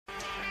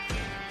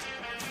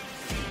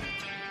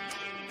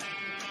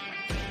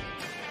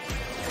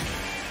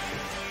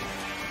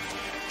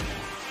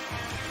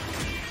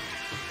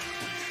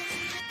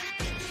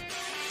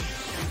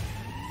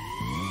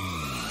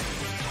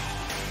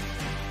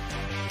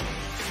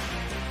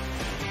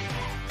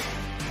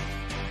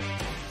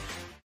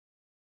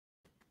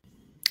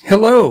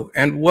Hello,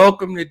 and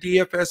welcome to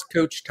DFS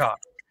Coach Talk.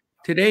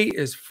 Today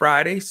is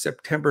Friday,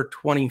 September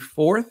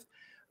 24th.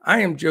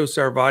 I am Joe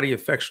Sarvati,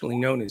 affectionately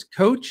known as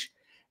Coach,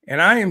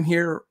 and I am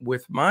here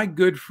with my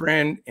good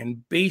friend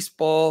and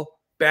baseball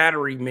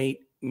battery mate,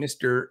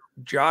 Mr.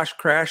 Josh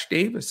Crash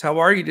Davis. How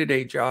are you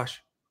today,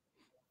 Josh?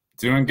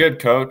 Doing good,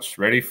 Coach.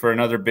 Ready for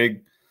another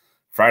big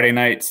Friday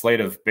night slate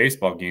of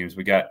baseball games.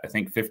 We got, I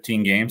think,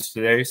 15 games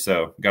today,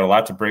 so we got a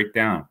lot to break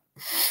down.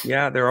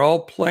 Yeah, they're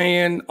all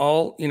playing,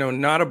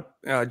 not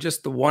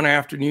just the one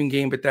afternoon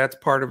game, but that's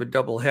part of a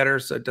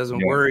doubleheader, so it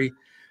doesn't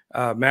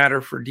matter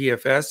for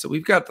DFS. So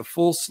we've got the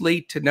full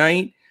slate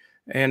tonight,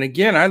 and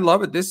again, I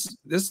love it. This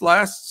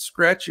last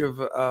stretch of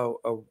a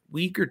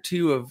week or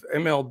two of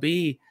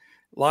MLB,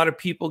 a lot of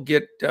people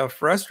get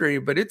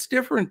frustrated, but it's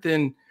different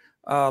than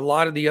a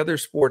lot of the other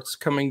sports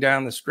coming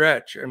down the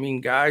stretch. I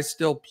mean, guys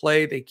still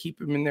play; they keep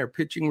them in their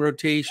pitching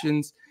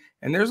rotations.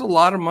 And there's a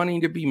lot of money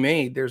to be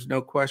made. There's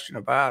no question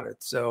about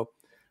it. So,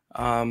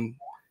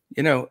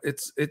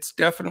 it's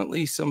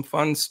definitely some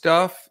fun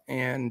stuff,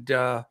 and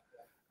I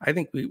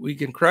think we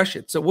can crush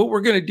it. So what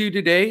we're going to do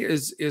today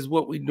is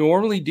what we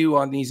normally do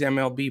on these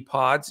MLB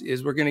pods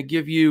is we're going to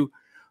give you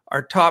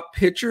our top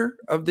pitcher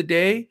of the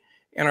day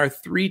and our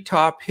three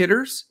top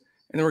hitters,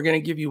 and then we're going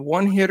to give you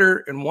one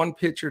hitter and one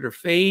pitcher to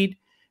fade,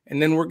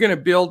 and then we're going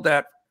to build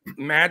that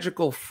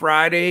magical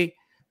Friday.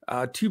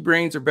 Two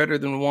brains are better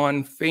than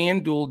one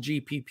Fanduel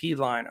GPP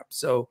lineup.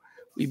 So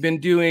we've been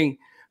doing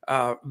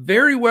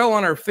very well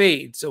on our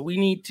fade. So we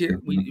need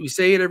to, we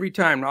say it every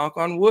time, knock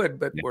on wood,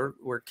 but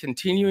we're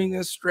continuing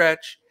this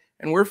stretch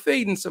and we're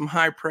fading some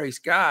high price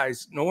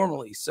guys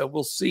normally. So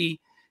we'll see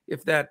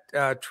if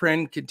that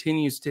trend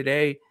continues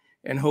today,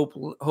 and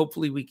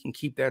hopefully we can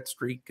keep that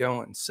streak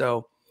going.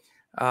 So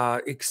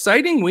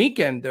exciting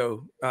weekend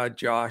though,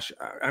 Josh.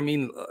 I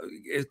mean,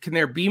 can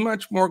there be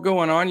much more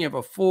going on? You have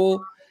a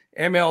full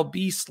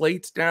MLB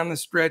slates down the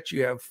stretch.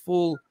 You have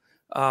full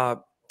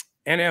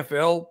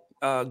NFL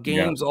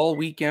games all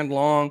weekend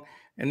long.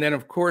 And then,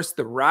 of course,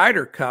 the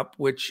Ryder Cup,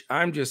 which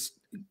I'm just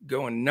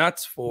going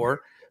nuts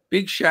for.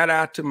 Big shout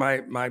out to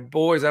my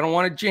boys. I don't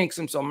want to jinx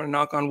them, so I'm going to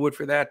knock on wood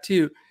for that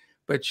too.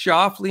 But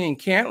Shoffley and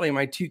Cantley,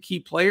 my two key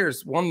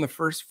players, won the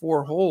first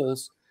four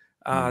holes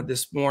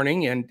this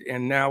morning.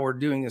 And now we're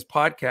doing this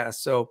podcast.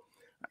 So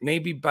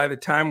maybe by the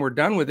time we're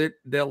done with it,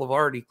 they'll have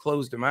already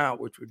closed them out,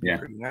 which would be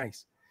pretty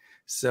nice.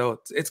 So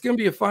it's going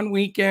to be a fun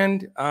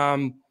weekend.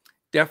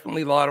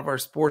 Definitely a lot of our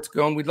sports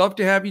going. We'd love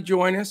to have you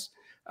join us.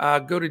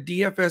 Go to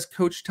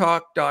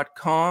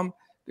dfscoachtalk.com.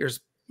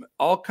 There's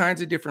all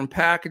kinds of different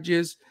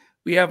packages.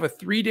 We have a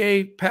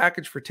 3-day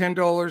package for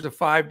 $10, a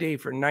 5-day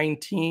for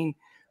 $19.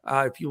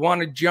 If you want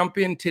to jump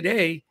in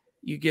today,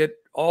 you get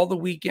all the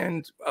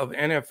weekend of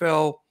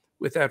NFL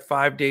with that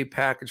 5-day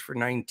package for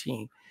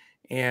 $19.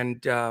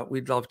 And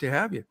we'd love to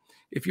have you.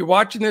 If you're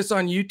watching this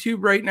on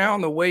YouTube right now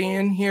on the way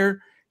in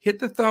here, hit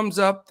the thumbs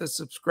up, the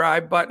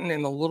subscribe button,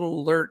 and the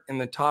little alert in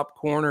the top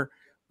corner.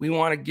 We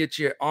want to get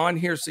you on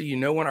here so you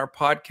know when our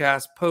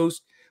podcast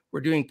posts.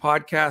 We're doing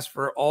podcasts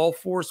for all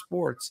four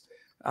sports,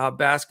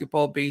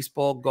 basketball,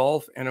 baseball,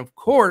 golf, and of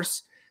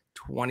course,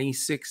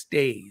 26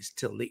 days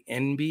till the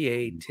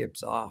NBA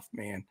tips off,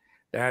 man.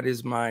 That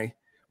is my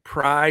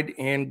pride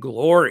and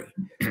glory.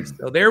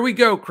 So there we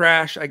go,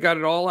 Crash. I got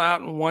it all out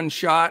in one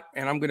shot,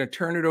 and I'm going to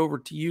turn it over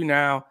to you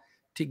now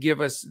to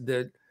give us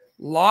the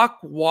lock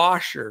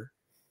washer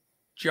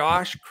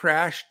Josh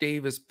Crash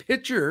Davis,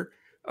 pitcher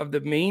of the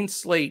main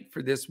slate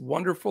for this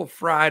wonderful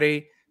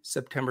Friday,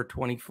 September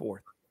 24th.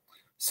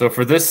 So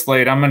for this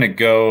slate, I'm going to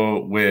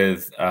go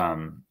with,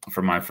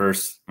 for my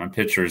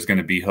pitcher is going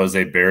to be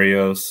Jose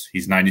Berrios.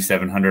 He's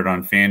 9,700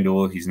 on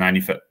Fanduel. He's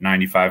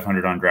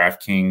 9,500 on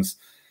Draftkings.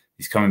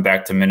 He's coming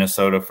back to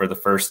Minnesota for the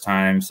first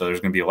time, so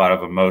there's going to be a lot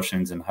of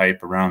emotions and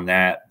hype around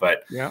that.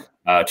 But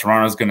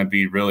Toronto's going to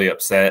be really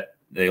upset.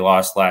 They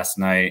lost last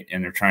night,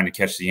 and they're trying to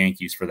catch the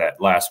Yankees for that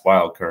last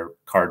wild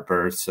card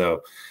berth.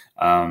 So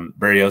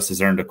Berrios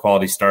has earned a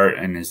quality start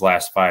in his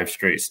last 5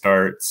 straight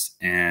starts,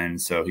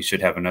 and so he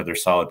should have another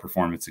solid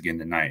performance again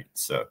tonight.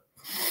 So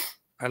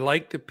I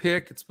like the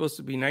pick. It's supposed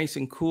to be nice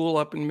and cool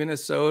up in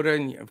Minnesota,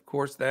 and of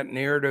course that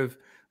narrative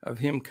of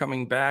him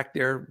coming back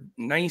there.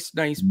 Nice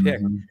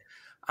pick.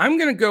 I'm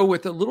going to go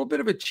with a little bit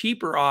of a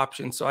cheaper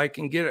option so I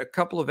can get a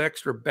couple of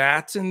extra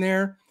bats in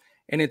there.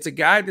 And it's a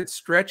guy that's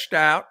stretched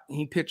out.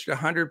 He pitched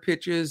 100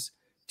 pitches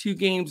 2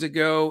 games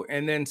ago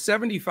and then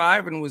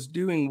 75 and was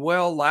doing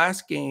well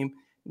last game.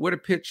 Would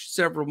have pitched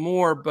several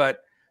more,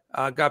 but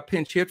got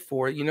pinch hit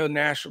for it.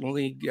 National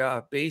League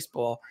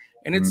baseball.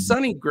 And it's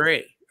Sonny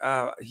Gray.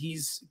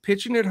 He's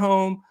pitching at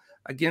home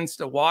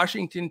against a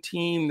Washington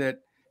team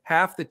that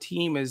half the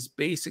team is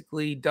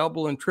basically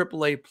double and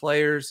AAA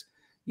players.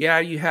 Yeah,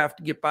 you have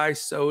to get by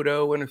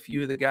Soto and a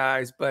few of the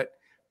guys, but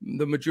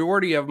the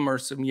majority of them are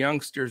some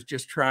youngsters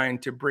just trying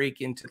to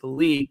break into the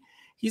league.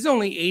 He's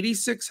only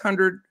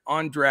 8,600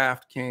 on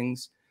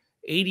DraftKings,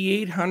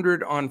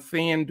 8,800 on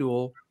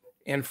FanDuel,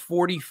 and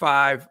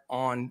 45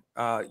 on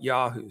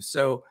Yahoo.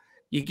 So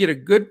you get a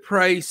good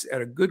price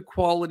at a good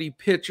quality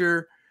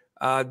pitcher.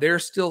 They're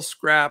still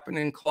scrapping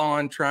and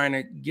clawing, trying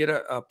to get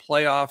a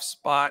playoff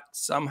spot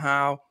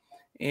somehow.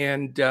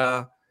 And,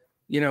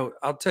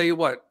 I'll tell you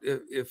what,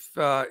 if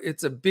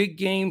it's a big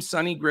game,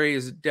 Sonny Gray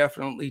is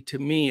definitely, to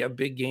me, a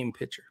big game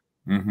pitcher.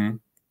 Mm-hmm.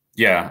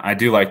 Yeah, I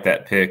do like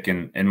that pick.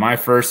 And my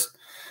first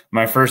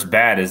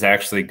bat is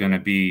actually going to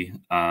be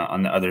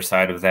on the other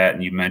side of that.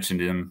 And you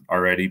mentioned him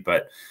already,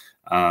 but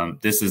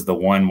this is the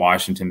one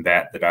Washington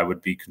bat that I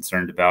would be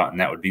concerned about, and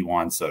that would be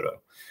Juan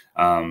Soto.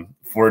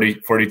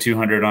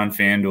 4,200 on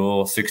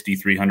FanDuel,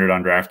 6,300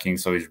 on DraftKings.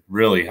 So he's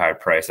really high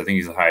priced. I think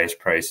he's the highest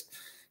priced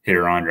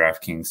hitter on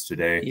DraftKings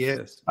today.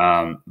 Yes.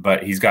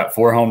 But he's got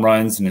 4 home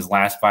runs in his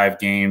last 5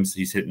 games.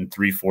 He's hitting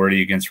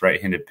 340 against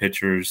right-handed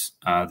pitchers.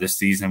 This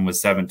season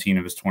was 17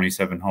 of his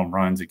 27 home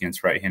runs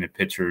against right-handed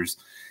pitchers.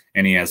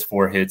 And he has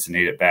 4 hits and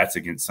 8 at-bats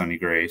against Sonny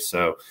Gray.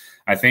 So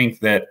I think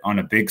that on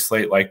a big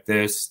slate like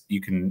this,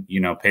 you can,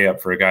 pay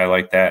up for a guy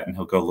like that, and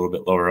he'll go a little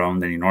bit lower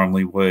owned than he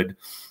normally would.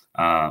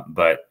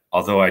 But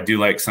although I do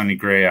like Sonny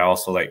Gray, I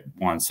also like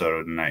Juan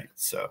Soto tonight.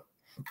 So,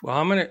 well,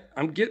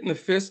 I'm getting the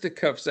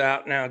fisticuffs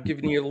out now,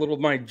 giving you a little of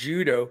my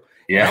judo.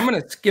 Yeah, I'm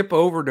going to skip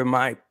over to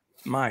my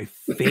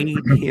fade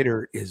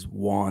hitter is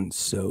Juan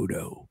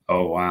Soto.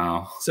 Oh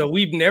wow! So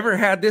we've never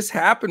had this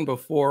happen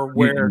before,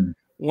 where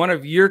one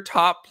of your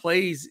top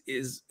plays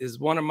is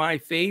one of my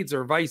fades,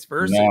 or vice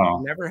versa. No.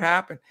 It never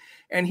happened.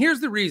 And here's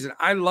the reason: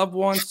 I love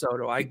Juan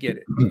Soto. I get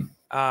it.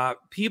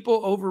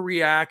 People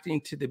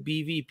overreacting to the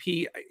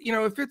BVP.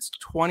 If it's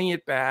 20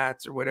 at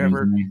bats or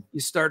whatever,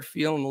 you start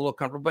feeling a little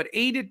comfortable. But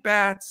 8 at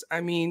bats,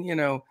 I mean,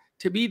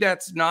 to me,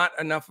 that's not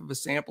enough of a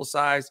sample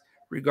size,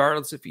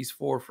 regardless if he's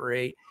 4 for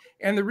 8.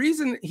 And the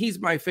reason he's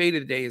my fade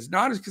today is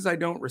not because I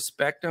don't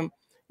respect him.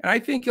 And I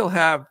think he'll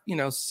have,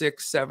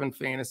 6, 7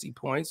 fantasy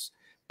points,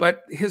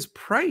 but his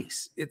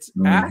price, it's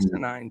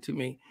asinine to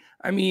me.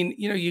 I mean,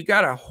 you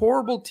got a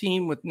horrible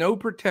team with no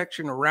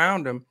protection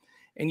around him,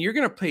 and you're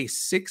going to pay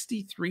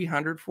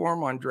 6,300 for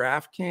him on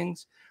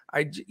DraftKings.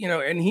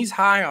 And he's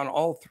high on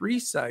all 3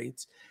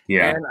 sites.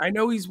 Yeah. And I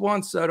know he's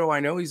Juan Soto. I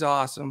know he's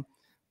awesome,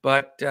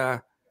 but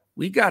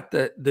we got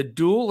the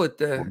duel at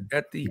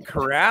the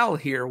corral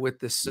here with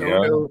the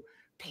Soto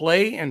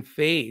play and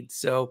fade.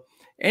 So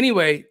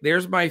anyway,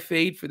 there's my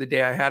fade for the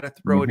day. I had to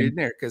throw it in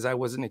there because I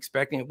wasn't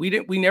expecting it.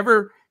 We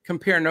never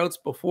compare notes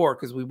before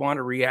because we want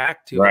to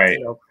react to it.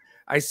 So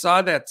I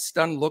saw that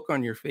stunned look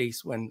on your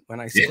face when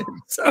I said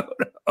Soto.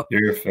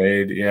 Your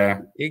fade,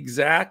 yeah.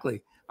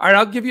 Exactly. All right,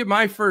 I'll give you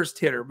my first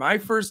hitter. My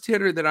first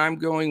hitter that I'm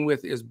going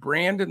with is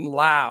Brandon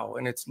Lau,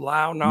 and it's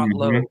Lau, not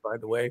Low, by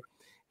the way.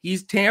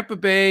 He's Tampa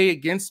Bay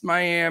against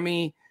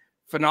Miami.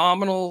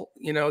 Phenomenal.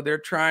 They're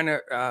trying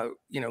to,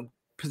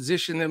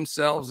 position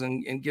themselves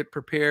and get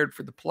prepared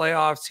for the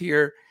playoffs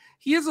here.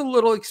 He is a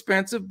little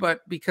expensive, but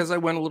because I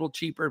went a little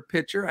cheaper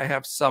pitcher, I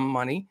have some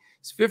money.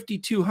 It's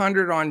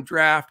 5,200 on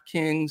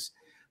DraftKings,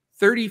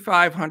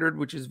 3,500,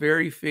 which is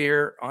very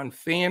fair on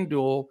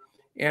FanDuel,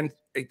 and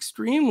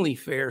extremely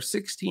fair,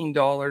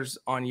 $16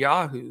 on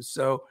Yahoo.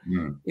 So,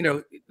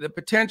 the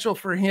potential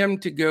for him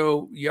to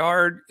go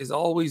yard is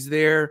always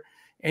there.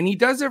 And he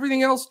does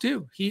everything else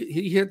too.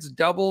 He hits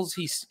doubles.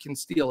 He can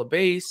steal a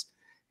base,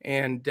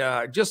 and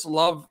just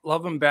love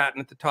him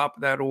batting at the top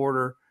of that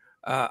order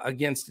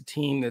against a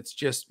team that's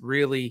just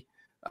really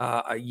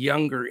a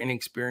younger,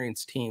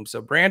 inexperienced team.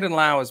 So Brandon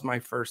Lau is my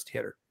first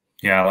hitter.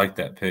 Yeah, I like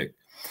that pick.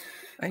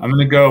 I'm going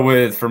to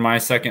go for my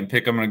second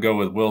pick, I'm going to go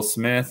with Will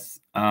Smith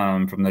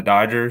from the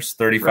Dodgers,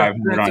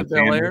 3,500 on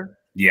FanDuel.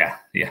 Yeah.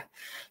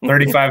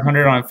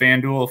 3,500 on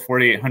FanDuel,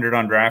 4,800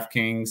 on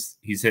DraftKings.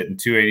 He's hitting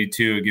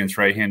 282 against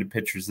right-handed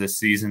pitchers this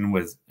season,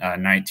 with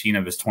 19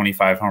 of his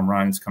 25 home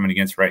runs coming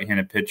against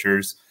right-handed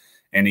pitchers.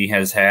 And he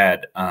has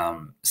had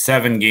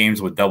 7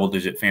 games with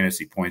double-digit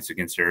fantasy points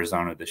against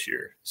Arizona this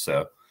year.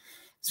 So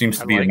seems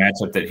to be a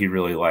matchup that he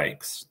really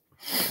likes.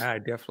 I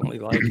definitely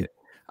like it.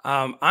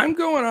 I'm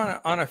going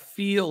on a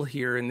feel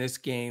here in this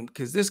game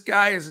because this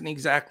guy isn't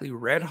exactly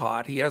red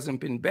hot. He hasn't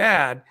been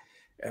bad.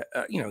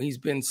 He's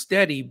been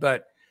steady,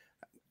 but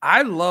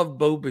I love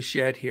Bo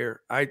Bichette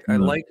here. I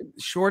like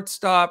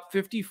shortstop,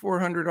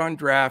 5,400 on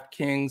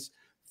DraftKings,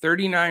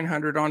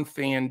 3,900 on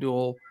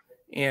FanDuel,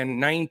 and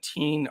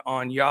 19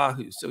 on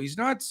Yahoo. So he's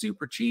not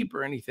super cheap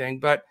or anything,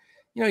 but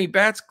he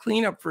bats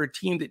cleanup for a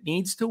team that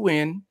needs to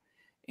win.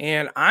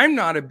 And I'm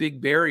not a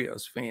big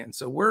Berrios fan,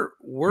 so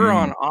we're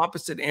on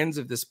opposite ends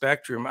of the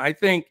spectrum. I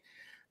think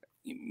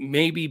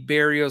maybe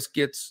Berrios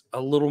gets a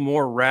little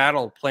more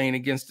rattled playing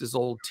against his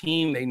old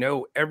team. They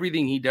know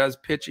everything he does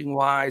pitching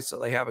wise, so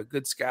they have a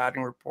good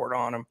scouting report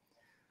on him.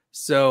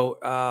 So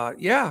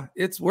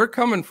we're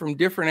coming from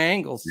different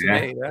angles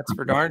today. That's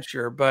for darn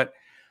sure. But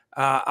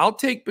I'll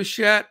take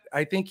Bichette.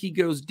 I think he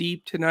goes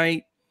deep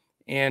tonight.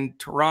 And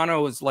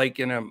Toronto is like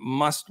in a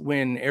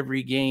must-win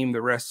every game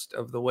the rest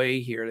of the way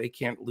here. They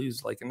can't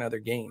lose like another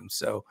game.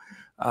 So,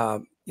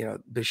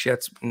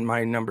 Bichette's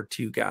my number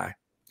 2 guy.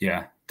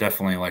 Yeah,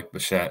 definitely like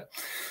Bichette.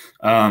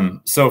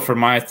 So for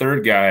my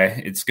third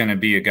guy, it's going to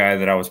be a guy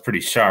that I was pretty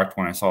shocked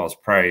when I saw his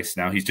price.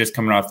 Now he's just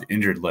coming off the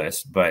injured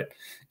list, but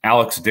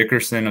Alex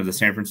Dickerson of the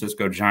San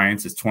Francisco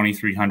Giants is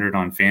 2,300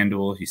 on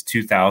FanDuel. He's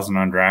 2,000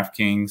 on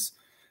DraftKings.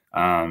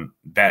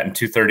 Batting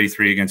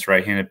 233 against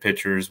right-handed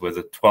pitchers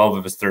with 12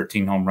 of his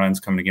 13 home runs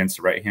coming against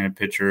the right-handed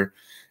pitcher.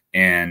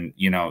 And,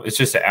 it's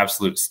just an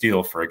absolute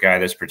steal for a guy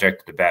that's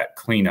projected to bat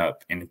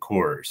cleanup in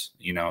Coors,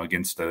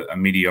 against a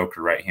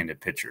mediocre right-handed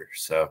pitcher.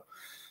 So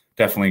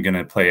definitely going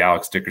to play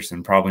Alex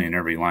Dickerson probably in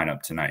every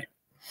lineup tonight.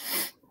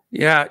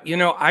 Yeah,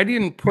 I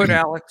didn't put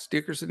Alex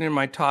Dickerson in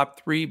my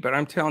top 3, but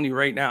I'm telling you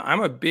right now,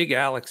 I'm a big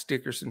Alex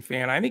Dickerson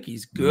fan. I think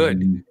he's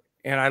good,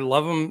 and I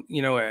love him,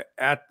 in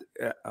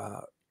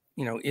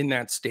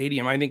that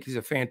stadium. I think he's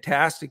a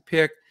fantastic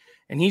pick,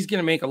 and he's going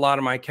to make a lot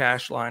of my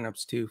cash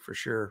lineups too, for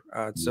sure.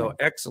 So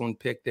excellent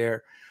pick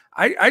there.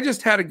 I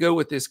just had to go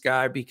with this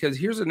guy because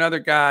here's another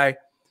guy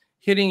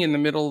hitting in the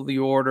middle of the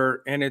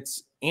order, and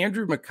it's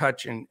Andrew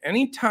McCutchen.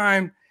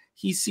 Anytime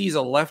he sees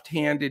a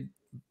left-handed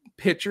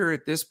pitcher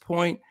at this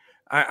point,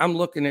 I'm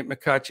looking at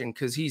McCutchen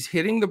because he's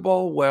hitting the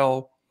ball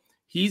well.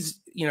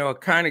 He's, a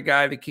kind of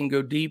guy that can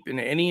go deep in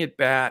any at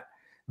bat.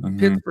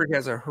 Pittsburgh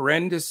has a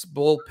horrendous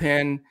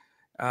bullpen.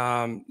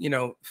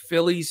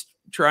 Philly's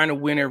trying to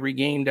win every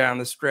game down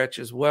the stretch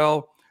as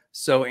well.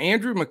 So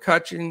Andrew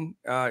McCutchen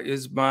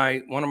is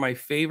one of my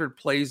favorite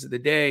plays of the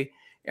day.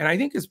 And I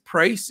think his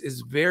price is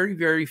very,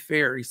 very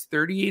fair. He's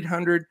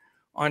 3,800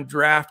 on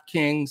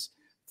DraftKings,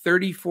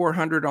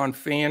 3,400 on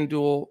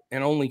FanDuel,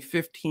 and only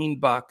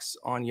 $15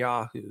 on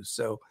Yahoo.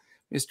 So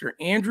Mr.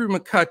 Andrew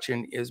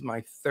McCutchen is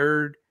my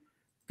third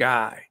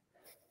guy.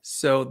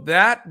 So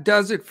that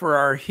does it for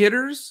our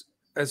hitters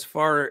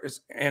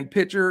and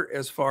pitcher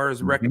as far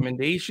as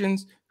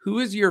recommendations. Who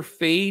is your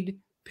fade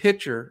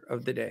pitcher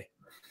of the day?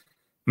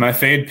 My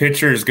fade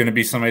pitcher is going to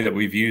be somebody that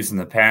we've used in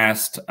the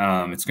past.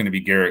 It's going to be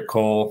Garrett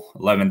Cole,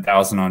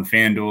 11,000 on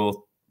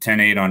FanDuel,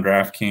 10,800 on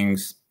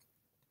DraftKings.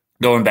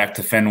 Going back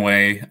to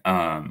Fenway,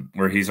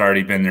 where he's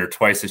already been there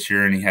twice this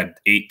year, and he had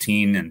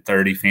 18 and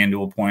 30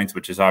 FanDuel points,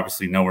 which is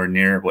obviously nowhere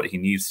near what he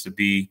needs to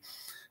be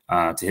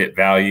to hit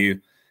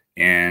value.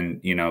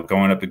 And,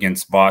 going up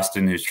against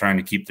Boston, who's trying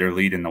to keep their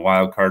lead in the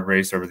wild card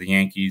race over the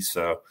Yankees.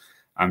 So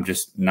I'm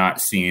just not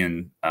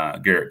seeing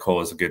Garrett Cole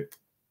as a good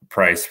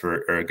price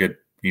or a good,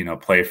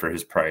 play for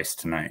his price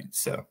tonight.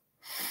 So,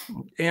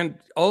 and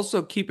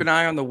also keep an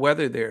eye on the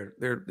weather there.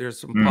 There's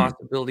some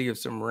possibility of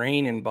some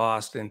rain in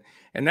Boston.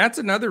 And that's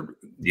another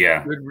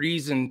good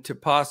reason to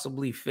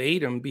possibly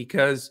fade him,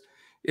 because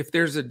if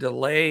there's a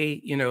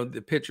delay,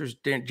 the pitchers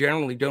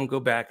generally don't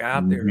go back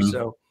out there.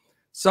 So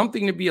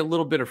something to be a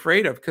little bit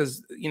afraid of,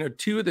 because,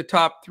 two of the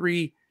top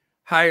 3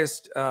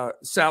 highest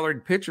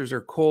salaried pitchers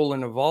are Cole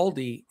and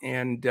Eovaldi.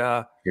 And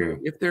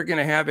if they're going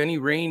to have any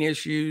rain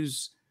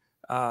issues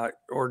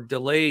or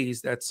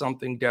delays, that's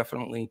something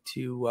definitely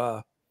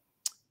to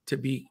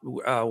be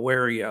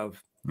wary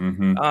of.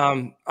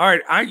 All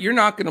right. You're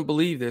not going to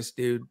believe this,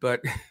 dude,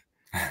 but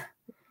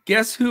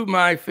guess who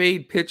my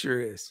fade pitcher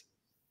is?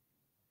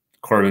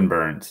 Corbin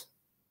Burns.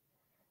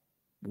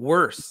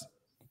 Worse.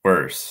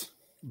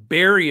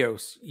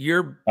 Berrios,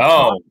 your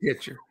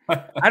pitcher.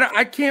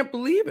 I can't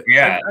believe it.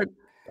 Yeah.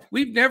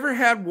 We've never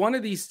had one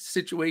of these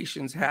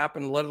situations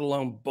happen, let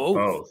alone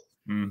both.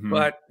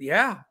 But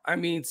yeah,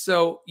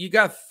 so you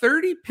got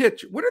 30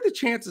 pitch. What are the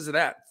chances of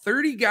that?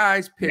 30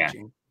 guys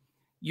pitching. Yeah.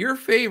 Your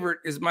favorite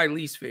is my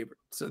least favorite.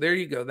 So there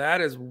you go.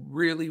 That is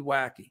really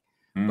wacky.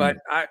 But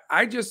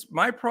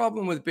my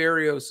problem with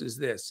Berrios is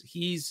this.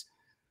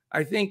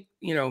 I think,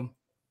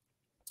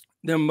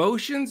 the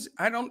emotions,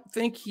 I don't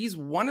think he's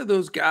one of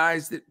those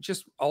guys that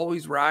just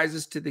always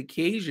rises to the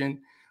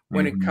occasion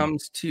when it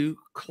comes to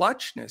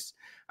clutchness.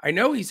 I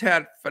know he's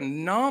had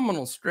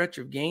phenomenal stretch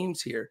of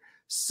games here,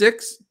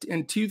 6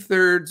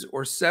 2/3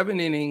 or 7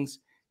 innings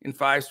in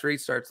 5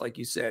 straight starts, like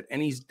you said,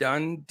 and he's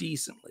done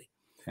decently.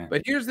 Okay.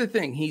 But here's the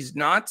thing. He's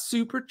not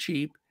super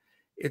cheap.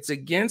 It's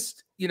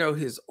against,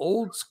 his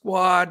old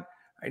squad.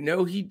 I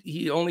know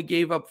he only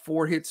gave up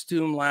 4 hits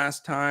to him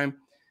last time.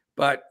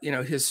 But,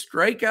 his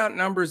strikeout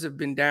numbers have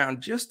been down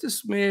just a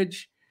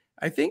smidge.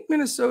 I think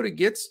Minnesota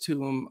gets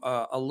to him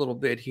a little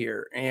bit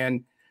here.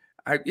 And,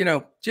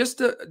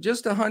 just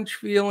a hunch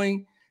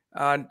feeling.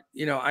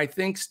 I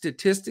think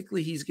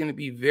statistically he's going to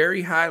be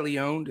very highly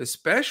owned,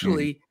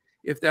 especially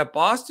if that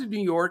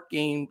Boston-New York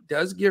game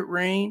does get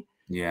rain.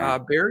 Yeah,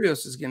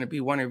 Berrios is going to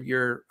be one of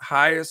your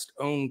highest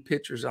owned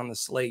pitchers on the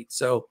slate.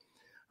 So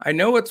I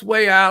know it's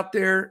way out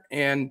there.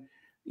 And,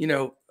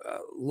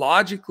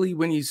 logically,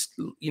 when you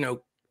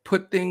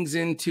put things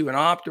into an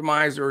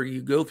optimizer or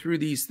you go through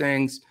these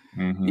things,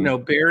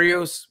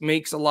 Berrios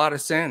makes a lot of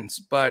sense,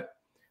 but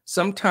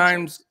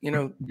sometimes,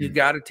 you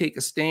got to take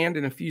a stand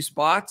in a few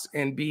spots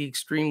and be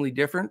extremely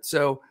different.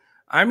 So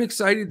I'm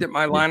excited that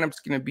my lineup's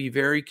going to be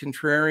very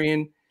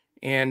contrarian,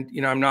 and,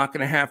 I'm not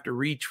going to have to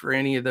reach for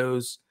any of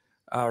those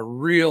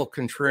real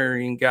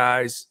contrarian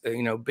guys,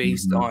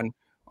 based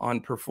on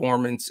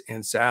performance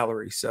and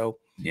salary. So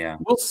yeah,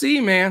 we'll see,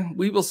 man.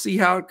 We will see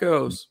how it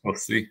goes. We'll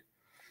see.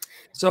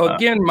 So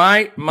again,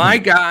 my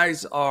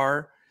guys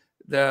are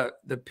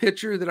the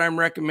pitcher that I'm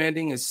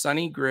recommending is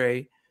Sonny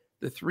Gray.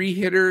 The 3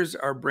 hitters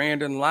are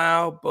Brandon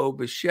Lau, Bo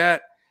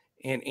Bichette,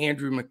 and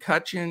Andrew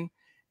McCutcheon.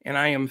 And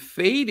I am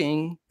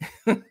fading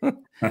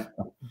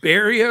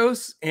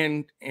Barrios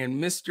and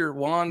Mr.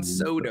 Juan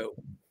Soto.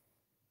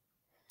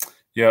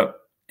 Yep.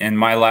 And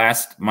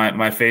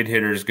my fade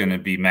hitter is going to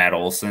be Matt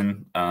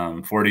Olson,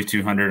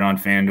 4,200 on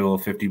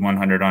FanDuel,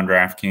 5,100 on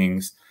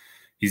DraftKings.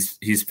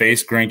 He's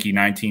faced Greinke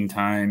 19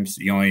 times.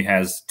 He only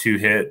has 2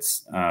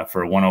 hits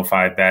for a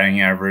 105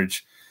 batting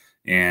average.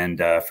 And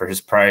for his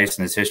price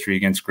and his history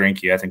against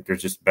Greinke, I think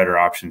there's just better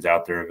options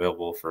out there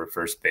available for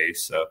first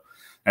base. So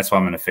that's why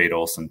I'm going to fade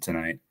Olson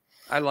tonight.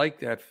 I like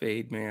that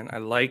fade, man. I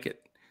like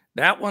it.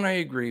 That one I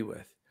agree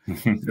with.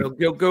 So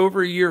go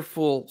over a year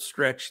full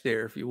stretch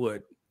there, if you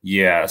would.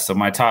 Yeah. So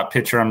my top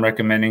pitcher I'm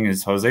recommending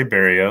is Jose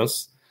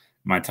Barrios.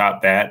 My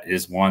top bat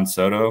is Juan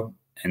Soto.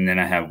 And then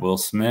I have Will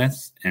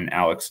Smith and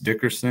Alex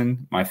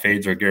Dickerson. My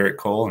fades are Garrett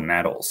Cole and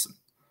Matt Olson.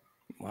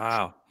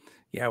 Wow.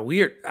 Yeah,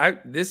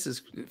 this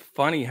is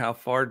funny how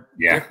far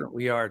different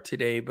we are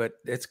today, but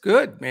it's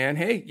good, man.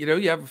 Hey,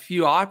 you have a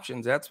few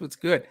options. That's what's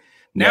good.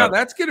 Now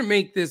that's going to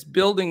make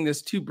building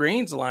this 2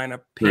 brains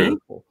lineup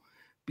painful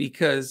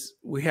because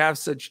we have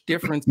such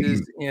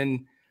differences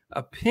in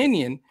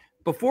opinion.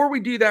 Before we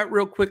do that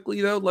real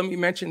quickly, though, let me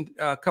mention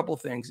a couple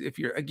things. If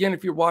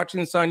you're watching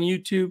this on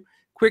YouTube,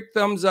 quick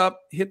thumbs up,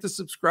 hit the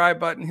subscribe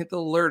button, hit the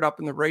alert up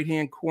in the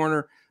right-hand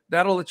corner.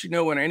 That'll let you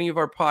know when any of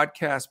our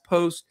podcasts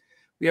post.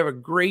 We have a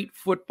great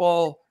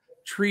football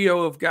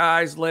trio of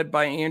guys led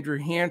by Andrew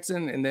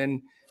Hansen, and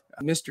then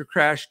Mr.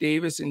 Crash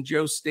Davis and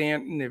Joe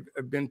Stanton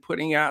have been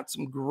putting out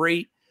some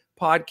great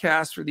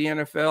podcasts for the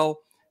NFL.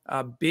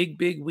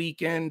 Big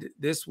weekend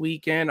this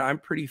weekend. I'm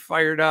pretty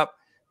fired up.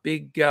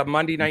 Big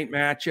Monday night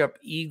matchup,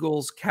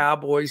 Eagles,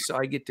 Cowboys. So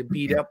I get to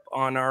beat up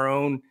on our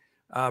own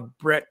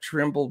Brett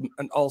Trimble,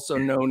 also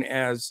known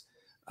as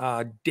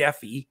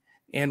Deffy.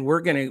 And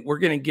we're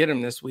gonna get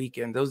him this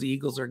weekend. Those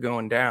Eagles are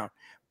going down.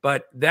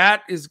 But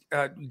that is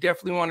you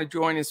definitely want to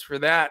join us for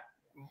that.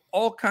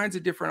 All kinds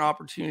of different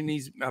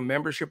opportunities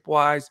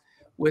membership-wise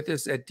with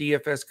us at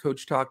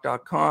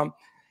dfscoachtalk.com.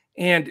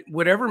 And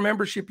whatever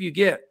membership you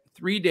get,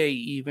 3-day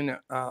even,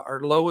 our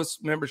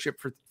lowest membership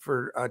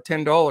for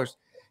 $10,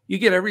 you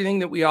get everything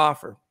that we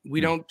offer. We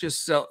don't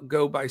just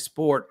go by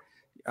sport.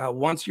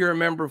 Once you're a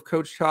member of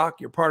Coach Talk,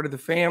 you're part of the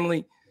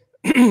family.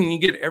 You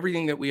get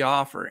everything that we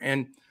offer.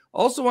 And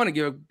also want to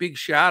give a big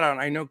shout out.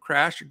 I know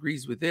Crash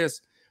agrees with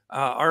this.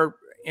 Our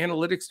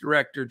analytics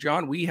director,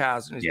 John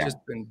Wehausen, has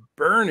just been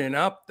burning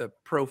up the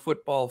Pro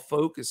Football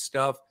Focus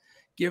stuff,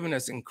 giving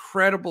us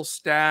incredible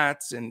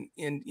stats and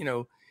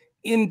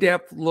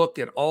in-depth look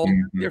at all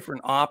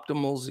different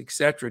optimals,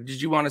 etc.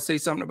 Did you want to say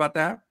something about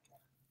that?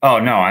 Oh,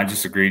 no, I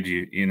just agreed.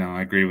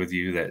 I agree with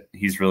you that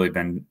he's really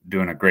been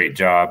doing a great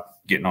job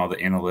getting all the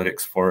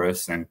analytics for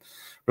us and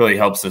really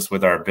helps us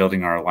with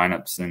building our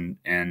lineups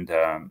and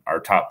our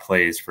top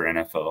plays for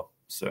NFL.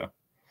 So.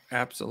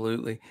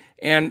 Absolutely.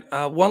 And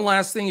one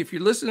last thing, if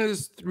you're listening to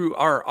this through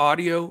our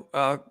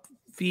audio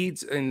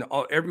feeds and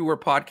everywhere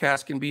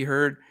podcasts can be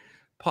heard,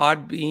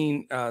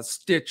 Podbean,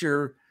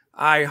 Stitcher,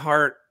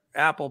 iHeart,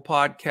 Apple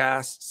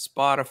Podcasts,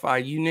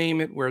 Spotify, you name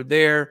it, we're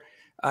there.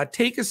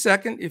 Take a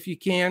second, if you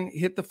can,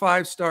 hit the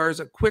 5 stars,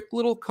 a quick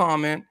little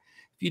comment.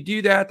 If you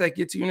do that, that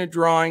gets you in a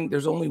drawing.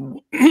 There's only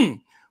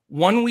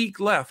 1 week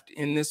left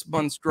in this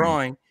month's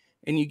drawing,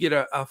 and you get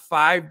a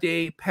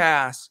 5-day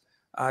pass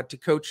to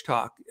Coach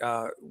Talk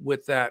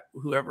with that,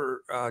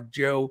 whoever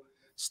Joe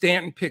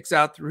Stanton picks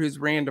out through his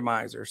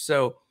randomizer.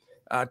 So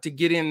to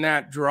get in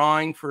that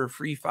drawing for a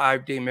free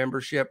 5-day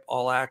membership,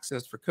 all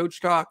access for Coach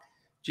Talk,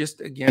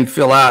 just again,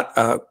 fill out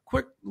a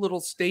quick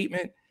little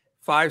statement,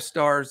 5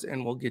 stars,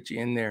 and we'll get you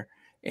in there.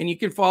 And you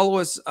can follow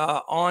us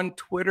on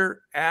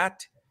Twitter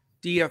at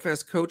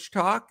DFS Coach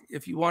Talk.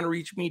 If you want to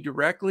reach me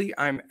directly,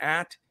 I'm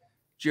at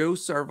Joe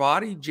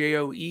Sarvadi,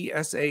 JoeSarvadi.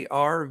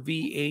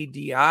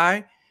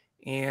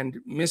 And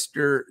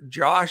Mr.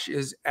 Josh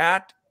is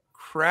at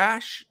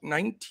Crash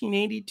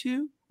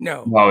 1982.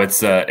 No,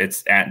 it's at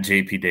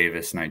JP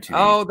Davis 1982.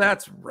 Oh,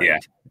 that's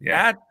right.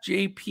 Yeah. At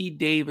JP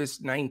Davis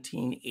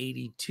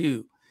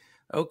 1982.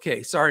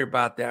 Okay, sorry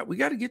about that. We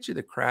got to get you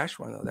the Crash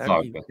one though.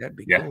 That'd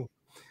be cool.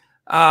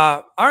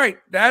 All right,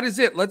 that is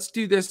it. Let's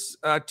do this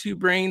 2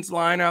 brains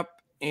lineup.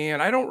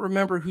 And I don't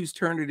remember whose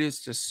turn it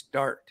is to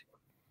start.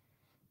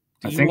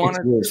 Do you want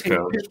to take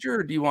picture,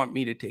 or do you want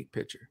me to take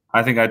picture?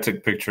 I think I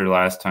took picture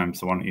last time,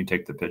 so why don't you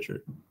take the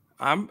picture?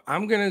 I'm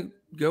gonna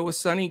go with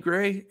Sonny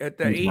Gray at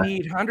the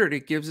 8,800.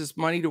 It gives us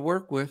money to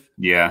work with.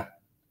 Yeah,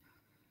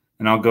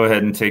 and I'll go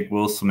ahead and take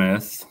Will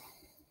Smith.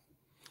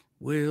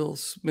 Will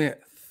Smith.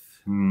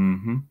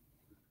 Mm-hmm.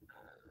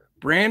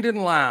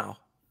 Brandon Lau.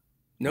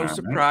 No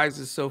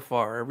surprises so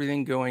far.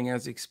 Everything going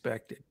as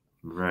expected.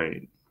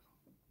 Right.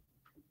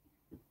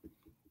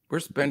 We're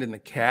spending the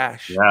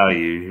cash.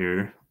 Value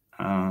here.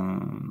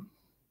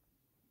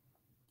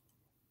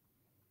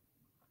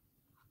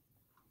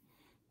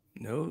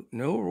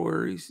 No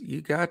worries.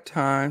 You got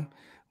time.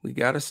 We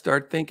got to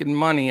start thinking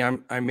money.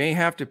 I may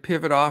have to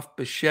pivot off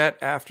Bichette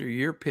after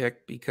your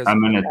pick because of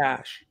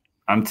cash.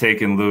 I'm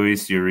taking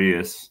Luis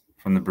Urias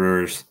from the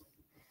Brewers.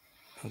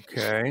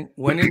 Okay.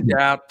 When in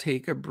doubt,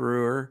 take a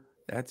Brewer.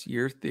 That's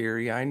your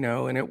theory. I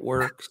know, and it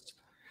works.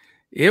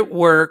 It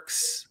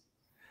works.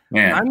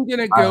 Man, I'm going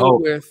to go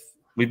with.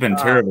 We've been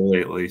terrible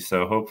lately,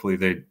 so hopefully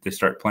they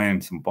start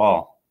playing some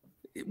ball.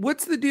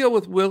 What's the deal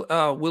with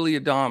Willie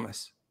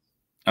Adames?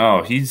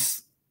 Oh,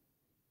 he's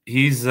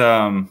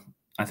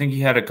I think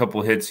he had a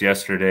couple hits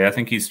yesterday. I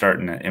think he's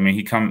starting to. I mean,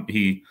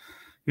 he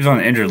was on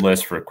the injured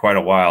list for quite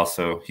a while,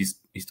 so he's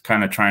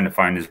kind of trying to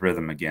find his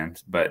rhythm again.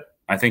 But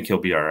I think he'll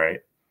be all right.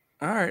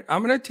 All right,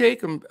 I'm going to take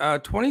him.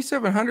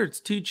 2,700 is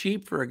too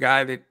cheap for a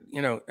guy that,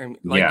 and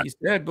like you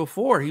said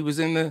before, he was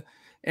in the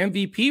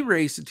MVP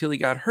race until he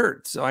got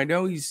hurt. So I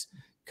know he's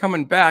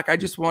coming back. I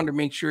just wanted to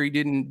make sure he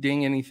didn't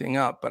ding anything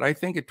up. But I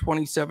think at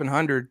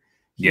 2,700,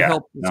 he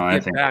helped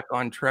us get back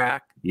on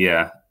track.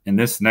 Yeah, and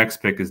this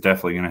next pick is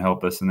definitely going to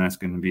help us, and that's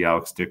going to be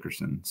Alex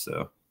Dickerson.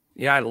 So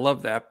yeah, I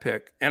love that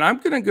pick, and I'm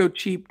going to go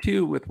cheap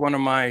too with one of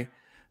my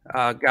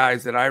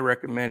guys that I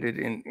recommended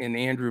in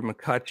Andrew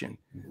McCutchen.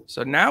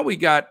 So now we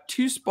got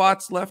 2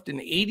 spots left in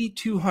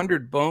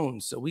 8,200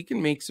 bones, so we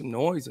can make some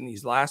noise in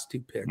these last 2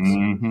 picks.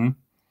 Mm-hmm.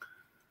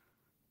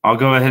 I'll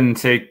go ahead and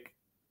take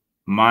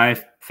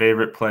my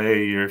favorite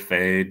play, your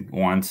fade,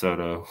 Juan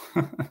Soto.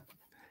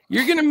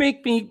 You're gonna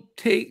make me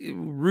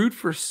root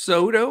for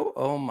Soto?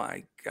 Oh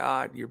my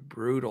God, you're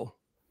brutal.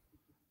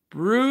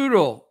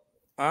 Brutal.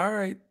 All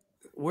right,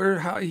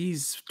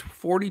 he's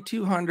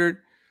 4,200.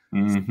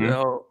 Mm-hmm.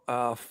 So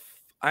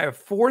I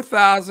have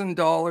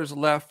 $4,000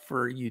 left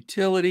for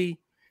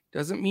utility.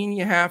 Doesn't mean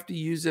you have to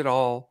use it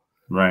all.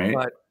 Right.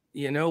 But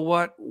you know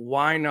what?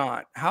 Why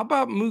not? How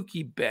about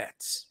Mookie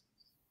Betts?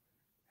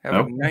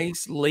 Have a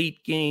nice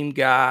late game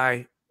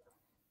guy,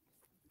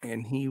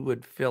 and he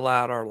would fill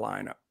out our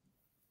lineup.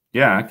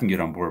 Yeah, I can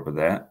get on board with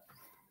that.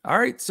 All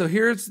right, so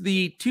here's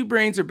the 2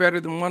 brains are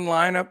better than one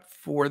lineup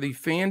for the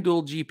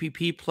FanDuel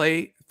GPP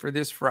play for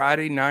this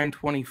Friday,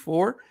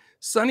 9/24.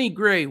 Sonny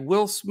Gray,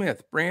 Will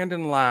Smith,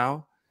 Brandon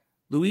Lau,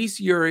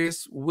 Luis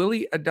Urias,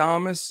 Willie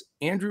Adames,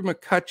 Andrew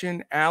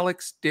McCutchen,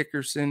 Alex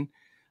Dickerson,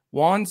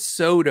 Juan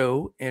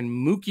Soto, and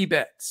Mookie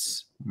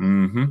Betts.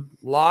 Mm-hmm.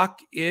 Lock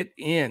it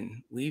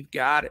in. We've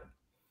got it.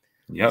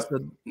 Yep. So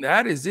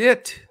that is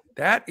it.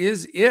 That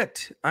is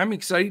it. I'm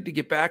excited to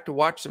get back to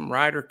watch some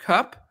Ryder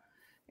Cup,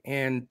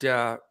 and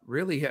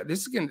really,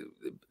 this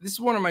is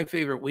one of my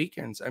favorite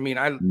weekends. I mean,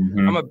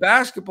 I'm a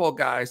basketball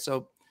guy,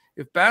 so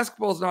if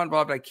basketball is not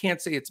involved, I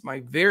can't say it's my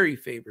very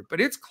favorite, but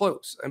it's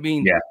close. I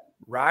mean,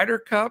 Ryder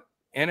Cup,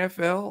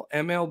 NFL,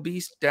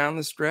 MLB down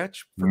the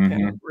stretch for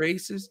pennant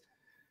races.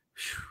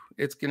 Whew,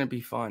 it's going to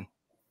be fun.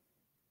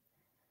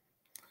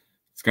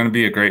 It's going to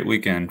be a great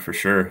weekend for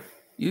sure.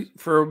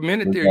 For a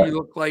minute there, you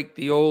look like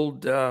the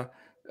old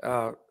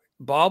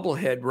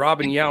bobblehead,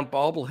 Robin Yount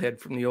bobblehead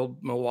from the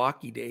old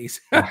Milwaukee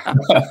days.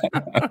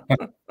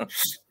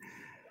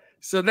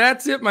 So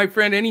that's it, my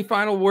friend. Any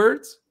final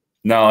words?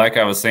 No, like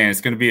I was saying,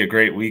 it's going to be a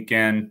great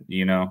weekend.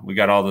 You know, we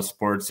got all the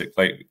sports,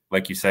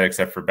 like you said,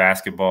 except for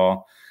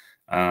basketball.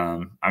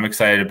 I'm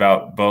excited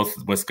about both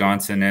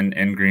Wisconsin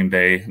and Green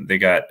Bay. They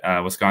got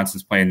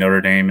Wisconsin's playing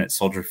Notre Dame at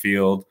Soldier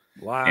Field.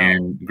 Wow.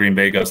 And Green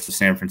Bay goes to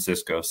San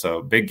Francisco.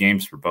 So big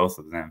games for both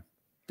of them.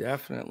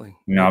 Definitely.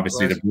 You know,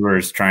 obviously the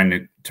Brewers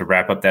trying to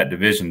wrap up that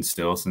division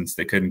still, since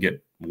they couldn't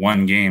get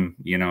one game,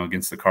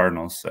 against the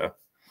Cardinals. So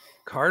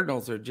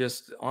Cardinals are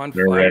just on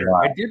fire.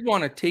 I did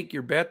want to take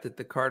your bet that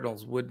the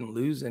Cardinals wouldn't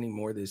lose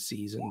anymore this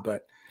season,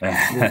 but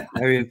I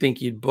didn't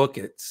think you'd book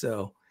it.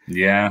 So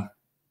yeah,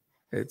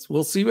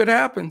 we'll see what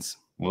happens.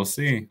 We'll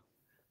see.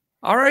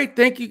 All right.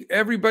 Thank you,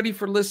 everybody,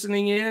 for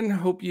listening in.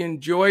 Hope you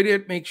enjoyed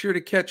it. Make sure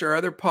to catch our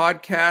other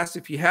podcasts.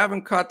 If you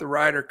haven't caught the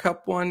Ryder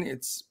Cup one,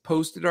 it's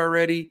posted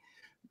already.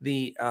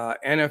 The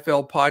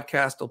NFL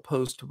podcast will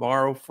post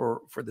tomorrow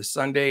for the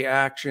Sunday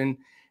action.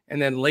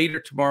 And then later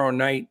tomorrow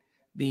night,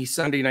 the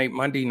Sunday night,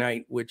 Monday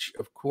night, which,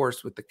 of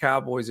course, with the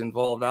Cowboys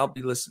involved, I'll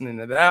be listening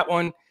to that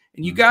one.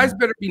 And you guys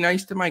better be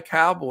nice to my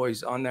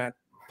Cowboys on that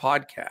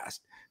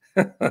podcast.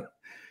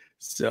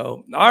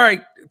 So, all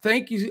right.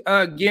 Thank you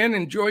again.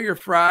 Enjoy your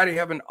Friday.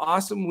 Have an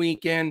awesome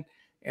weekend.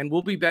 And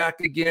we'll be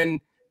back again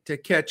to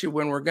catch you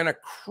when we're going to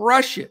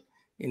crush it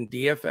in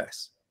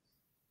DFS.